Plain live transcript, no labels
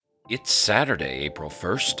It's Saturday, April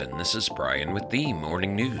 1st, and this is Brian with the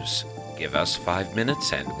Morning News. Give us 5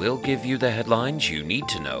 minutes and we'll give you the headlines you need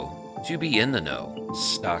to know to be in the know.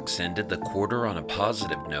 Stocks ended the quarter on a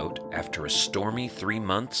positive note after a stormy 3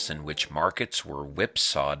 months in which markets were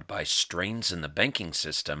whipsawed by strains in the banking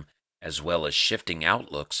system as well as shifting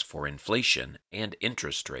outlooks for inflation and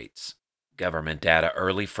interest rates. Government data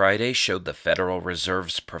early Friday showed the Federal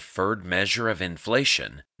Reserve's preferred measure of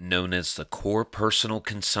inflation, known as the Core Personal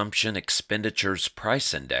Consumption Expenditures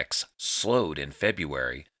Price Index, slowed in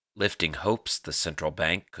February, lifting hopes the central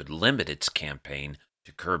bank could limit its campaign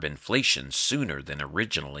to curb inflation sooner than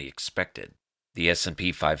originally expected. The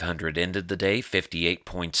S&P 500 ended the day 58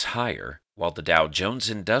 points higher, while the Dow Jones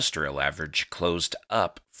Industrial Average closed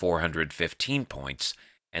up 415 points,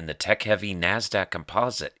 and the tech-heavy Nasdaq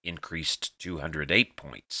Composite increased 208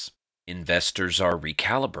 points. Investors are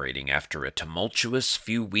recalibrating after a tumultuous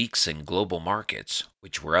few weeks in global markets,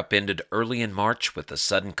 which were upended early in March with the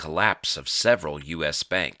sudden collapse of several U.S.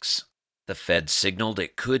 banks. The Fed signaled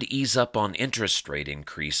it could ease up on interest rate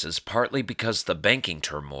increases partly because the banking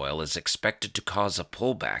turmoil is expected to cause a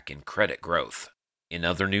pullback in credit growth. In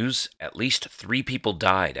other news, at least 3 people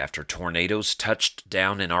died after tornadoes touched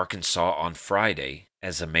down in Arkansas on Friday,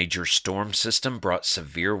 as a major storm system brought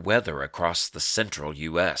severe weather across the central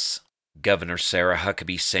U.S. Governor Sarah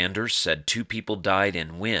Huckabee Sanders said 2 people died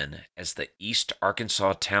in Wynne as the East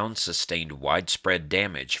Arkansas town sustained widespread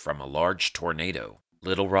damage from a large tornado.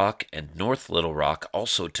 Little Rock and North Little Rock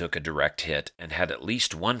also took a direct hit and had at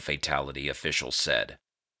least 1 fatality, officials said.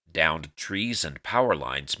 Downed trees and power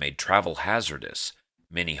lines made travel hazardous.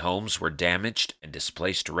 Many homes were damaged and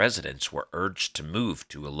displaced residents were urged to move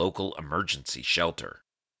to a local emergency shelter.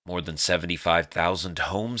 More than 75,000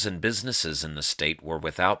 homes and businesses in the state were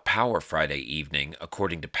without power Friday evening,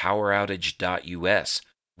 according to PowerOutage.us,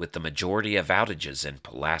 with the majority of outages in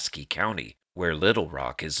Pulaski County, where Little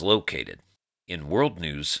Rock is located. In world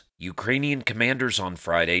news, Ukrainian commanders on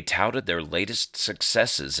Friday touted their latest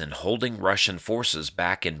successes in holding Russian forces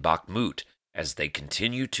back in Bakhmut, as they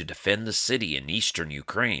continue to defend the city in eastern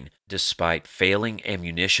Ukraine despite failing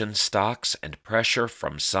ammunition stocks and pressure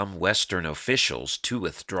from some Western officials to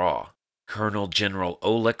withdraw. Colonel General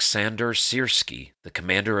Oleksandr Syrskyi, the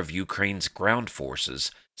commander of Ukraine's ground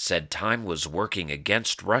forces, said time was working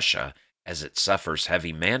against Russia as it suffers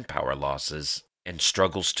heavy manpower losses and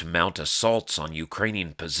struggles to mount assaults on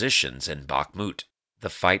Ukrainian positions in Bakhmut. The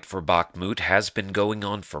fight for Bakhmut has been going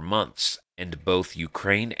on for months, and both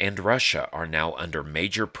Ukraine and Russia are now under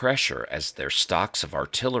major pressure as their stocks of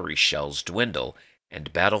artillery shells dwindle,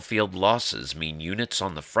 and battlefield losses mean units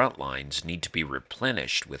on the front lines need to be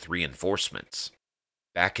replenished with reinforcements.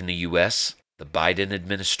 Back in the U.S., the Biden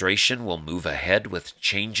administration will move ahead with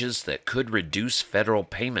changes that could reduce federal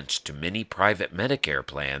payments to many private Medicare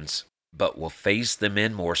plans, but will phase them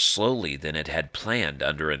in more slowly than it had planned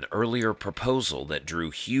under an earlier proposal that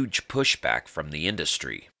drew huge pushback from the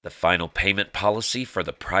industry. The final payment policy for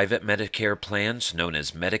the private Medicare plans, known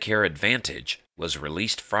as Medicare Advantage, was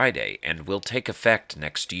released Friday and will take effect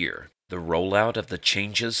next year. The rollout of the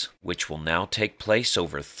changes, which will now take place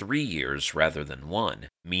over 3 years rather than 1,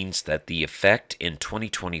 means that the effect in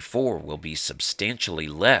 2024 will be substantially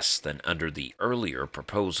less than under the earlier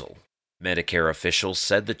proposal. Medicare officials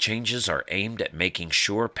said the changes are aimed at making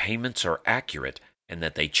sure payments are accurate and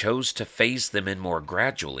that they chose to phase them in more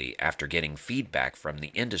gradually after getting feedback from the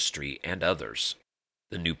industry and others.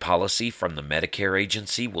 The new policy from the Medicare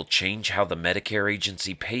agency will change how the Medicare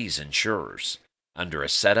agency pays insurers. Under a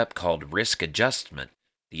setup called risk adjustment,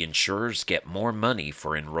 the insurers get more money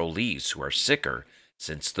for enrollees who are sicker,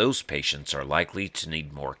 since those patients are likely to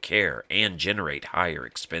need more care and generate higher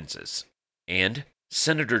expenses. And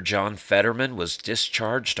Senator John Fetterman was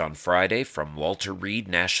discharged on Friday from Walter Reed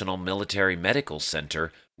National Military Medical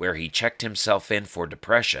Center, where he checked himself in for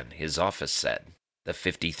depression, his office said. The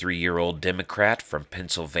 53-year-old Democrat from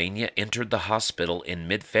Pennsylvania entered the hospital in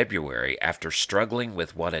mid-February after struggling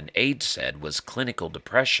with what an aide said was clinical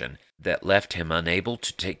depression that left him unable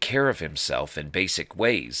to take care of himself in basic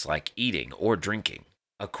ways like eating or drinking.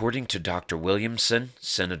 According to Dr. Williamson,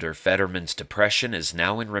 Senator Fetterman's depression is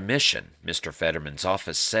now in remission, Mr. Fetterman's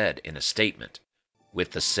office said in a statement.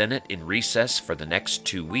 With the Senate in recess for the next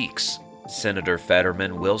 2 weeks, Senator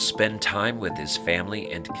Fetterman will spend time with his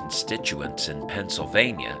family and constituents in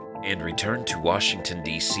Pennsylvania and return to Washington,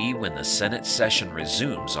 D.C. when the Senate session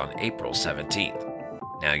resumes on April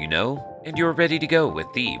 17th. Now you know, and you're ready to go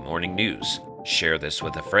with the Morning News. Share this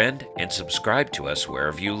with a friend and subscribe to us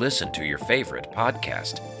wherever you listen to your favorite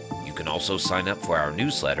podcast. You can also sign up for our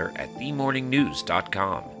newsletter at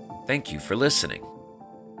themorningnews.com. Thank you for listening.